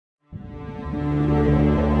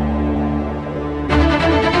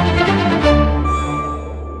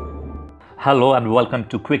Hello and welcome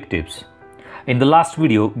to Quick Tips. In the last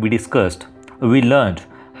video we learned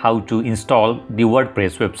how to install the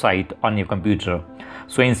WordPress website on your computer.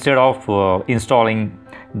 So instead of installing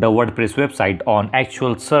the WordPress website on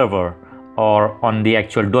actual server or on the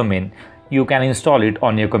actual domain, you can install it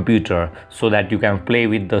on your computer so that you can play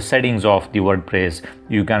with the settings of the WordPress,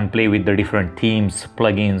 you can play with the different themes,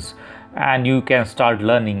 plugins, and you can start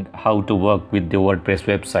learning how to work with the WordPress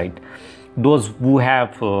website. Those who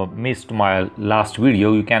have missed my last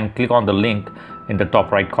video, you can click on the link in the top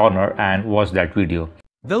right corner and watch that video.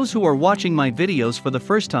 Those who are watching my videos for the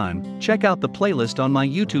first time, check out the playlist on my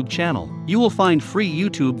YouTube channel. You will find free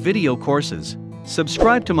YouTube video courses.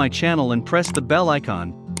 Subscribe to my channel and press the bell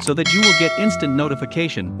icon so that you will get instant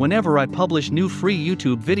notification whenever I publish new free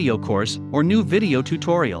YouTube video course or new video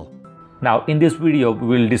tutorial. Now in this video we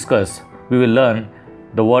will learn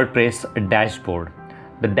the WordPress dashboard.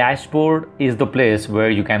 The dashboard is the place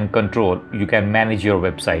where you can manage your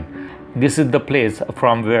website. This is the place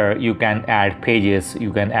from where you can add pages,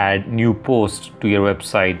 you can add new posts to your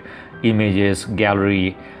website, images,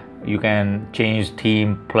 gallery, you can change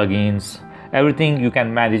theme, plugins, everything you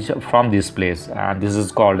can manage from this place, and this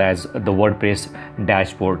is called as the WordPress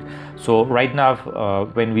dashboard. So right now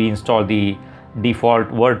when we install the default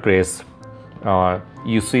WordPress,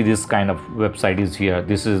 you see this kind of website is here.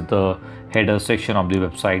 This is the header section of the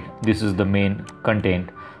website. This is the main content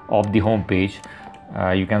of the home page.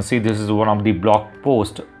 You can see this is one of the blog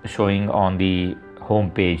posts showing on the home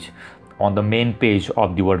page, on the main page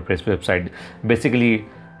of the WordPress website. Basically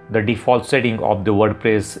the default setting of the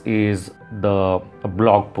WordPress is the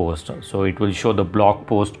blog post, so it will show the blog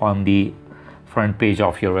post on the front page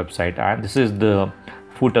of your website, and this is the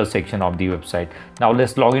footer section of the website. Now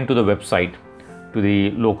let's log into the website, to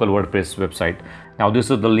the local WordPress website. Now this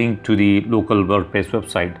is the link to the local WordPress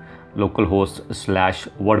website,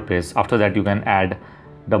 localhost/WordPress. After that you can add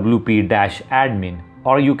wp-admin,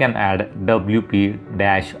 or you can add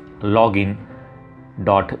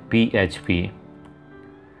wp-login.php,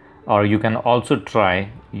 or you can also try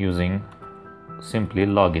using simply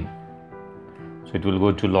login. So it will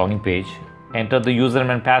go to login page. Enter the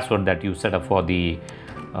username and password that you set up for the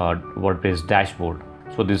WordPress dashboard.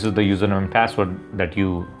 So this is the username and password that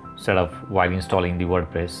you set up while installing the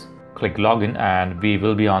WordPress. Click login and we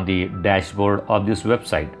will be on the dashboard of this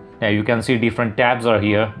website. Now you can see different tabs are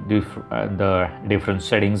here, the different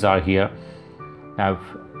settings are here. Now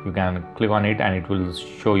you can click on it and it will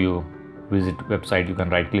show you visit website. You can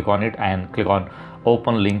right click on it and click on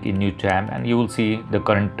open link in new tab, and you will see the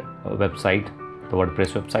current website, the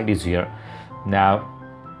WordPress website is here. Now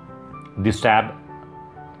this tab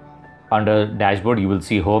under dashboard you will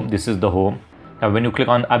see home. This is the home. Now when you click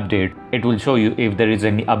on update, it will show you if there is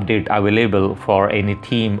any update available for any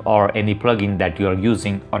theme or any plugin that you are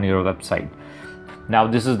using on your website. Now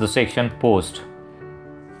this is the section post.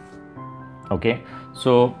 Okay,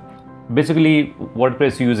 so basically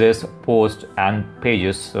WordPress uses post and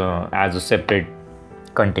pages as a separate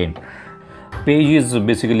content. Page is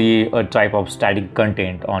basically a type of static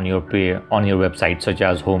content on your website, such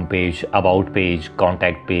as home page, about page,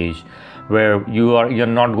 contact page, where you're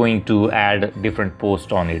not going to add different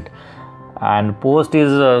posts on it. And post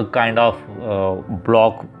is a kind of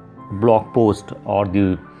blog post, or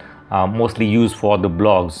the mostly used for the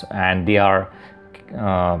blogs, and they are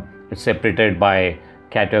separated by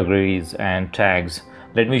categories and tags.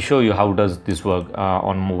 Let me show you how does this work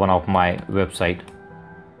on one of my website.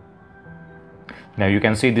 Now you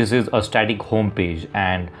can see this is a static home page,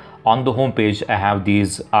 and on the home page I have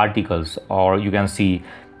these articles, or you can say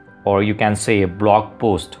a blog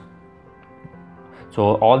post.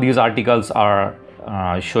 So all these articles are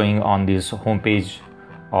showing on this home page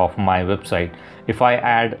of my website. If I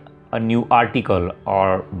add a new article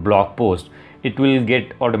or blog post, it will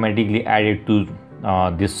get automatically added to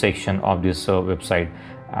this section of this website,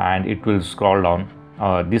 and it will scroll down.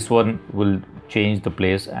 This one will change the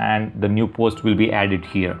place and the new post will be added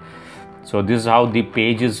here. So this is how the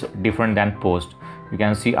page is different than post. You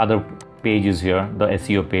can see other pages here, the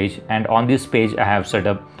SEO page, and on this page I have set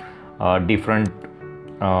up different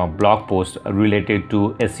blog posts related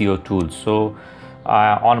to SEO tools. So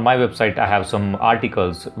on my website I have some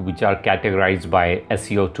articles which are categorized by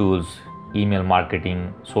SEO tools, email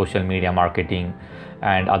marketing, social media marketing,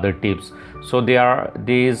 and other tips. So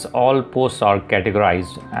these all posts are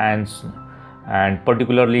categorized, and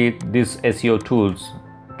particularly this SEO tools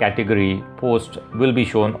category post will be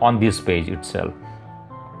shown on this page itself.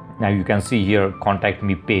 Now you can see here contact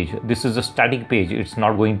me page. This is a static page. It's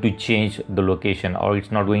not going to change the location, or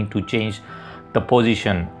it's not going to change the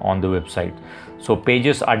position on the website. So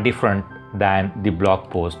pages are different than the blog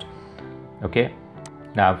post. Okay,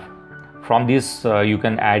 now from this you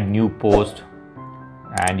can add new post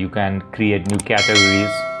and you can create new categories.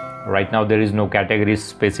 Right now there is no categories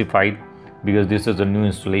specified because this is a new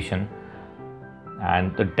installation,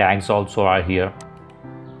 and the tags also are here.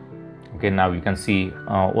 Okay, now you can see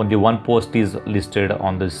only one post is listed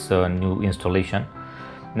on this new installation.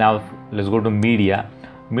 Now let's go to media.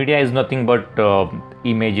 Media is nothing but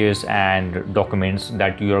images and documents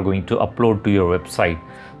that you are going to upload to your website.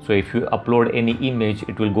 So if you upload any image,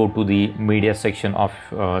 it will go to the media section of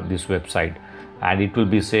this website, and it will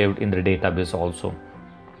be saved in the database also.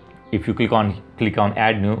 If you click on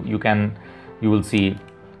add new, you will see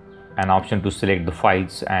an option to select the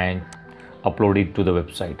files and upload it to the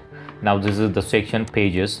website. Now this is the section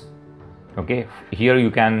pages. Okay, here you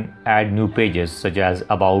can add new pages such as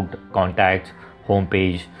about, contact, home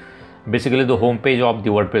page. Basically the home page of the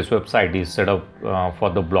WordPress website is set up for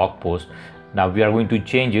the blog post. Now we are going to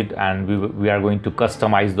change it, and we are going to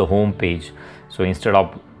customize the home page. So instead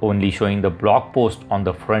of only showing the blog post on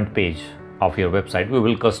the front page of your website, we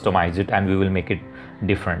will customize it and we will make it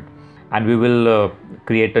different, and we will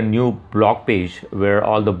create a new blog page where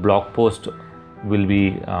all the blog posts will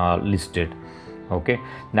be listed. Okay,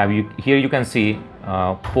 now here you can see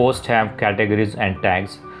posts have categories and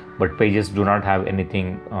tags, but pages do not have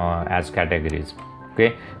anything as categories.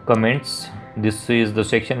 Okay, comments, this is the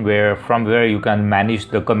section from where you can manage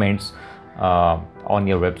the comments on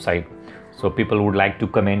your website. So people would like to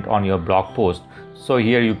comment on your blog post, so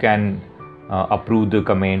here you can approve the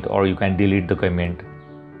comment, or you can delete the comment,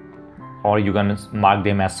 or you can mark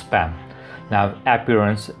them as spam. Now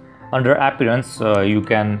appearance, under appearance you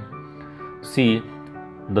can see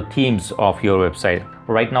the themes of your website.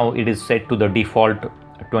 Right now it is set to the default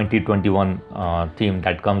 2021 theme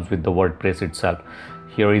that comes with the WordPress itself.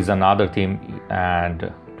 Here is another theme, and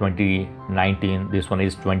 2019, this one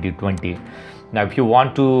is 2020. Now if you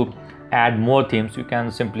want to add more themes, you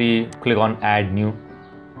can simply click on add new,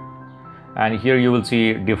 and here you will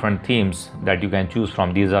see different themes that you can choose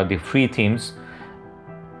from. These are the free themes.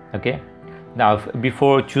 Okay, now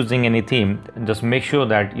before choosing any theme, just make sure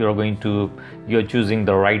that you're choosing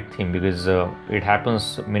the right theme, because it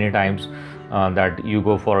happens many times that you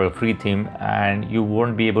go for a free theme and you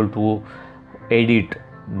won't be able to edit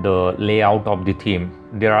the layout of the theme.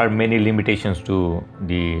 There are many limitations to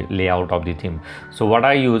the layout of the theme. So what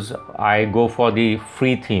I use, I go for the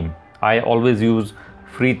free theme. I always use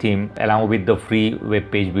free theme along with the free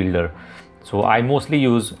web page builder. So I mostly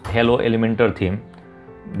use Hello Elementor theme.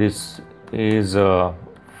 This is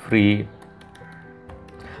free.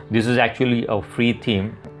 This is actually a free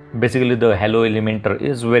theme. Basically the Hello Elementor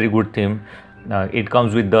is very good theme. It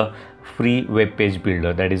comes with the free web page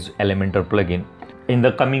builder, that is Elementor plugin. In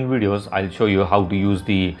the coming videos I'll show you how to use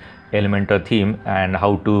the Elementor theme and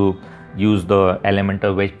how to use the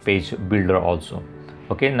Elementor web page builder also.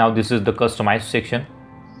 Okay, now this is the customized section.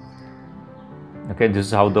 Okay, this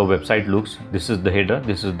is how the website looks. This is the header,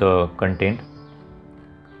 this is the content,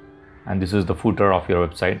 and this is the footer of your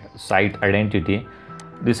website. Site identity,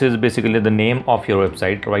 this is basically the name of your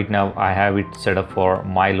website. Right now I have it set up for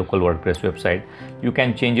my local WordPress website. You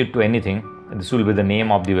can change it to anything. This will be the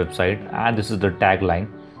name of the website, and this is the tagline.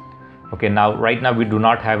 Okay, now right now we do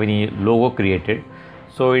not have any logo created,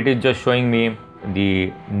 so it is just showing me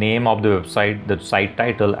the name of the website, the site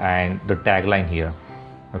title, and the tagline here.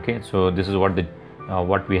 Okay, so this is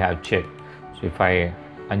what we have checked. So if I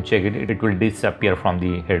uncheck it, it will disappear from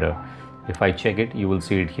the header. If I check it, you will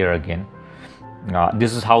see it here again.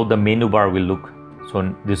 This is how the menu bar will look.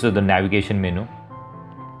 So this is the navigation menu.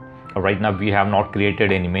 Right now we have not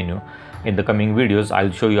created any menu. In the coming videos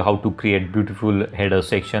I'll show you how to create beautiful header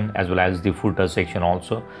section as well as the footer section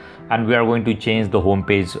also, and we are going to change the home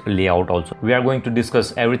page layout also. We are going to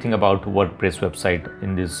discuss everything about WordPress website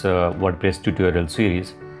in this WordPress tutorial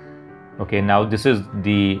series. Okay, now this is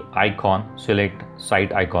the icon. Select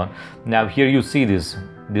site icon. Now here you see this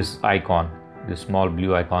icon, this small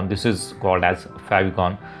blue icon. This is called as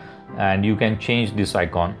favicon, and you can change this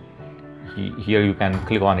icon. Here you can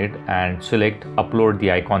click on it and select upload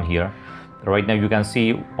the icon here. Right now you can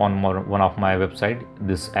see on one of my website,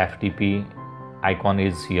 this FTP icon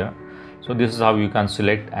is here. So this is how you can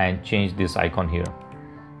select and change this icon here.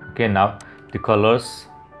 Okay, now the colors,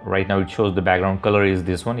 right now it shows the background color is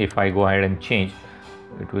this one. If I go ahead and change,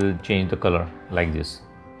 it will change the color like this.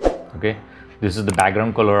 Okay, this is the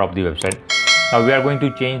background color of the website. Now we are going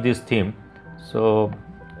to change this theme, so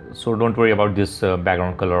don't worry about this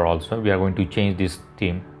background color also. We are going to change this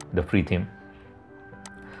theme, the free theme.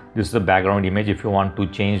 This is the background image. If you want to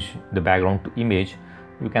change the background to image,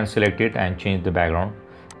 you can select it and change the background.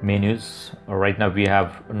 menus. Right now we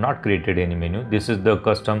have not created any menu. This is the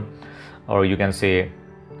custom, or you can say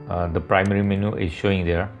the primary menu is showing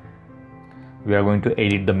there. We are going to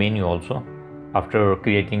edit the menu also. After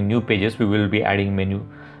creating new pages, we will be adding menu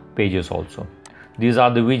pages also. These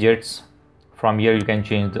are the widgets. From here you can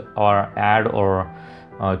change or add or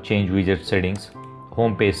change widget settings,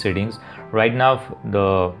 home page settings. Right now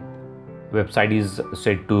the website is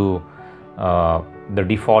set to the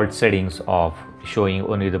default settings of showing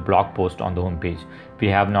only the blog post on the home page. We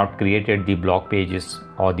have not created the blog pages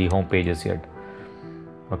or the home pages yet.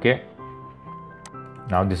 Okay,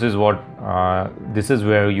 now this is what this is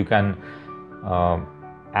where you can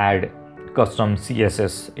add custom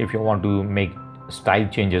CSS. If you want to make style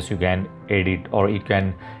changes, you can edit, or you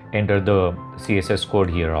can enter the CSS code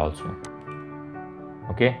here also.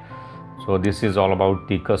 Okay, so this is all about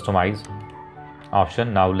the customize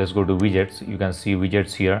option. Now let's go to widgets. You can see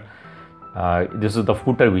widgets here. This is the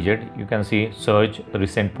footer widget. You can see search,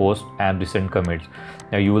 recent post and recent commits.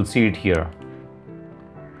 Now you will see it here,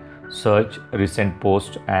 search, recent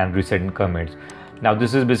post and recent commits. Now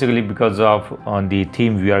this is basically because of on the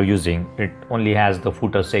theme we are using, it only has the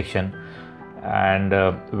footer section, and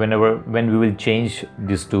when we will change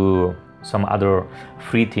this to some other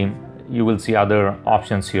free theme, you will see other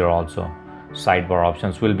options here also. Sidebar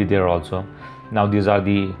options will be there also. Now these are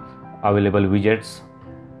the available widgets.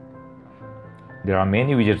 There are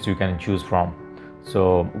many widgets you can choose from,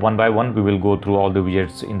 so one by one we will go through all the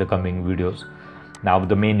widgets in the coming videos. Now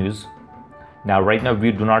the menus. Now right now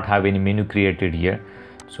we do not have any menu created here,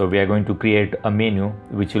 so we are going to create a menu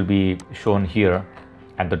which will be shown here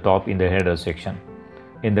at the top in the header section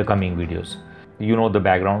in the coming videos. You know the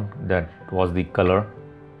background, that was the color.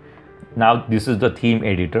 Now this is the theme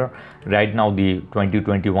editor. Right now the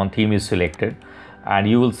 2021 theme is selected, and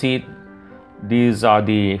you will see these are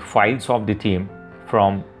the files of the theme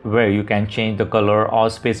from where you can change the color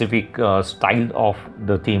or specific style of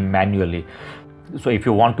the theme manually. So if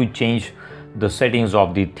you want to change the settings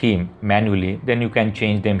of the theme manually, then you can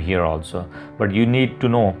change them here also, but you need to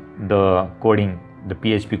know the coding, the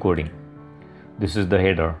PHP coding. This is the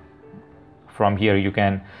header. From here you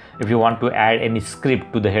can, if you want to add any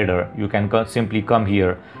script to the header, you can simply come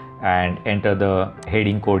here and enter the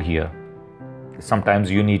heading code here.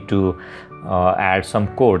 Sometimes you need to add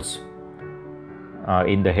some codes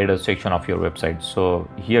in the header section of your website, so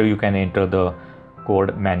here you can enter the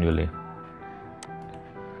code manually.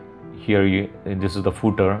 Here this is the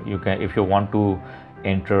footer. You can, if you want to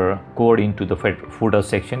enter code into the footer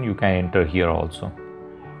section, you can enter here also.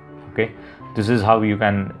 Okay, this is how you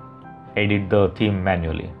can edit the theme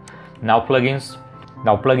manually. Now plugins.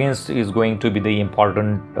 Now plugins is going to be the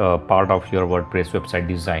important part of your WordPress website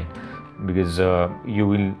design, because you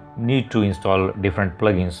will need to install different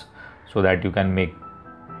plugins so that you can make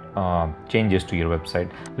changes to your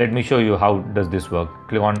website. Let me show you how does this work.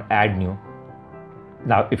 Click on add new.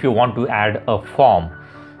 Now if you want to add a form,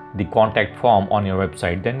 the contact form on your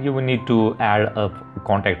website, then you will need to add a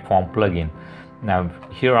contact form plugin. Now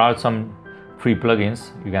here are some free plugins.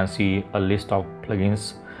 You can see a list of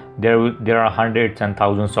plugins. There are hundreds and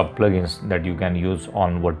thousands of plugins that you can use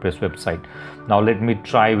on WordPress website. Now let me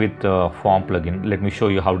try with the form plugin. Let me show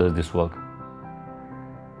you how does this work.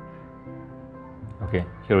 Okay,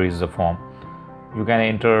 here is the form. You can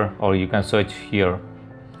enter or you can search here.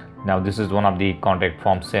 Now this is one of the contact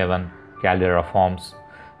form 7 Caldera forms.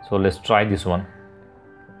 So let's try this one.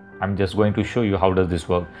 I'm just going to show you how does this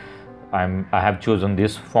work. I have chosen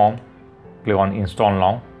this form. Click on install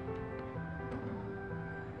now.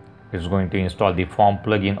 It's going to install the form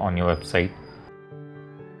plugin on your website.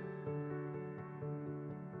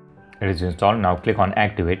 It is installed. Now click on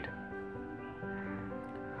activate.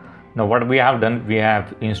 Now what we have done, we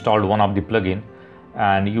have installed one of the plugin,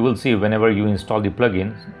 and you will see whenever you install the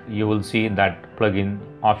plugin, you will see that plugin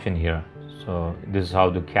option here. So this is how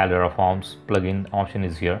the Caldera forms plugin option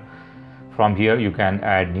is here. From here you can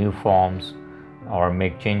add new forms or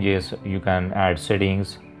make changes. You can add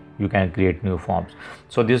settings. You can create new forms.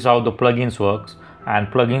 So this is how the plugins works, and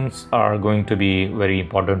plugins are going to be very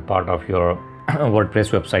important part of your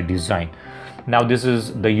WordPress website design. Now this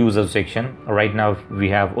is the user section. Right now we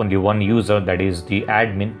have only one user, that is the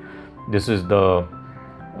admin. This is the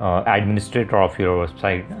administrator of your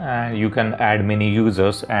website, and you can add many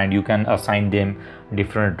users and you can assign them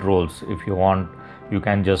different roles. If you want, you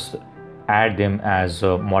can just add them as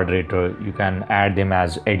a moderator, you can add them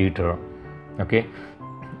as editor. Okay,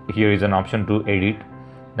 here is an option to edit.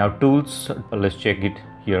 Now tools, let's check it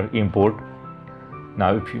here. Import.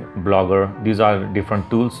 Now if you blogger, these are different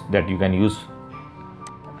tools that you can use.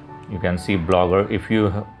 You can see Blogger. If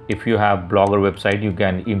you have Blogger website, you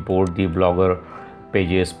can import the Blogger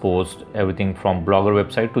pages, post, everything from Blogger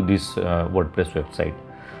website to this WordPress website.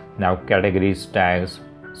 Now categories, tags.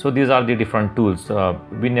 So these are the different tools.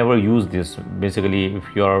 We never use this. Basically, if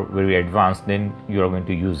you are very advanced, then you are going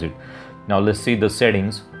to use it. Now let's see the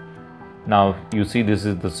settings. Now you see this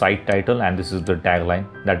is the site title and this is the tagline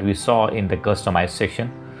that we saw in the customized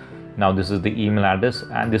section. Now this is the email address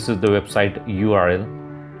and this is the website URL.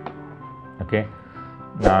 Okay,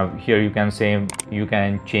 now here you can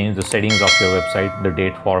change the settings of your website, the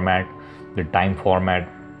date format, the time format.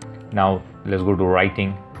 Now let's go to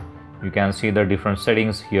writing. You can see the different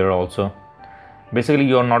settings here also. Basically,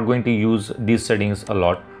 you are not going to use these settings a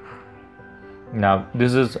lot. Now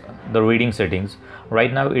this is the reading settings.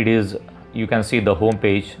 Right now it is, you can see the home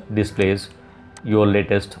page displays your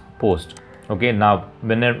latest post. Okay, now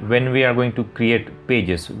when we are going to create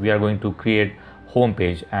pages, we are going to create home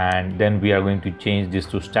page and then we are going to change this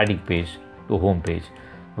to static page to home page.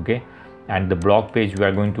 Okay, and the blog page, we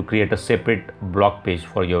are going to create a separate blog page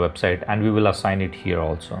for your website and we will assign it here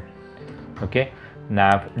also. Okay,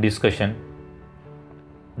 now discussion.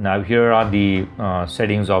 Now here are the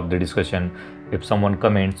settings of the discussion. If someone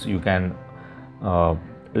comments, you can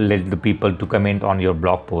let the people to comment on your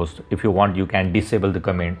blog post. If you want, you can disable the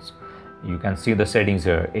comments. You can see the settings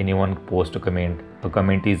here. Anyone post a comment, the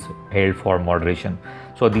comment is held for moderation.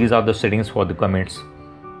 So these are the settings for the comments.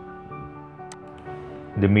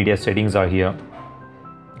 The media settings are here.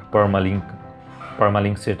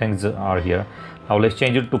 Permalink settings are here. Now let's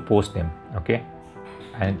change it to post name. Okay,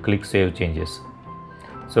 and click save changes.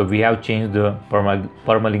 So we have changed the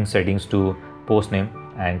permalink settings to post name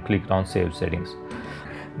and clicked on save settings.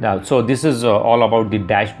 Now, so this is all about the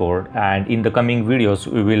dashboard, and in the coming videos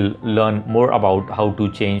we will learn more about how to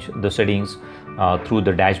change the settings through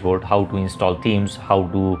the dashboard, how to install themes, how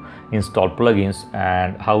to install plugins,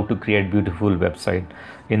 and how to create beautiful website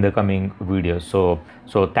in the coming videos.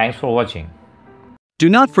 So thanks for watching. Do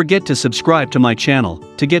not forget to subscribe to my channel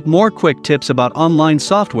to get more quick tips about online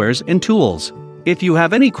softwares and tools. If you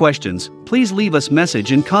have any questions, please leave us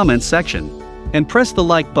message in comments section. And press the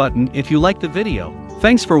like button if you like the video.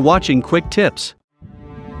 Thanks for watching Quick Tips.